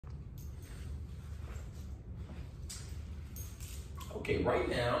Okay, right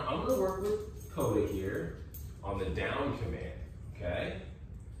now, I'm gonna work with Koda here on the down command, okay?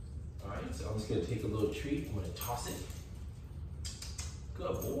 All right, so I'm just gonna take a little treat. I'm gonna toss it.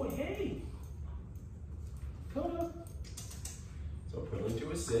 Good boy, hey. Koda. So put him into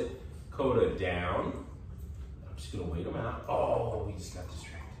a sit. Koda down. I'm just gonna wait him out. Oh, he just got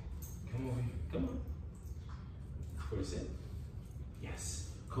distracted. Come over here, come on. Put a sit.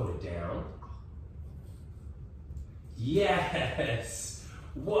 Yes. Koda down. Yes.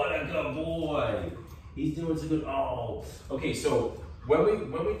 What a good boy. He's doing so good. Oh. Okay, so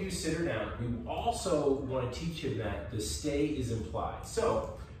when we do sit or down, we also want to teach him that the stay is implied.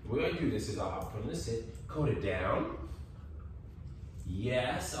 So the way I do this is I'll put him in a sit, Koda down.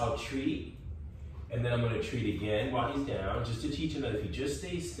 Yes, I'll treat. And then I'm going to treat again while he's down, just to teach him that if he just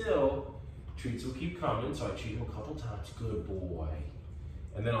stays still, treats will keep coming. So I treat him a couple times. Good boy.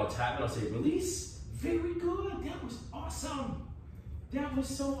 And then I'll tap and I'll say, release. Very good. That was awesome. That was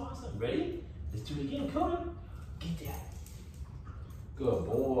so awesome. Ready? Let's do it again. Koda, get that. Good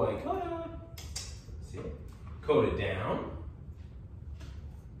boy. Koda. See it? Koda down.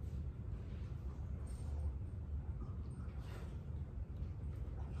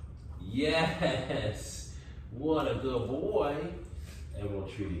 Yes. What a good boy. And we'll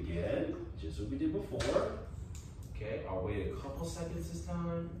treat again, just like we did before. Okay, I'll wait a couple seconds this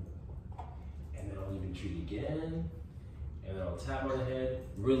time. And then I'll even treat again. And then I'll tap on the head,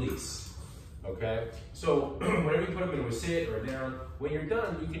 release. Okay? So whenever you put them into a sit or a down, when you're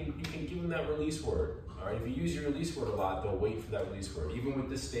done, you can give them that release word. All right, if you use your release word a lot, they'll wait for that release word, even with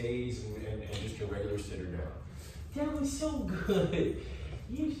the stays and just your regular sit or down. That was so good.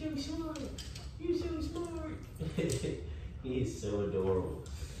 You're so smart. You're so smart. He is so adorable.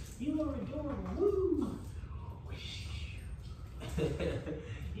 You are adorable. Woo!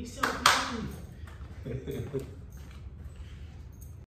 You're so cute.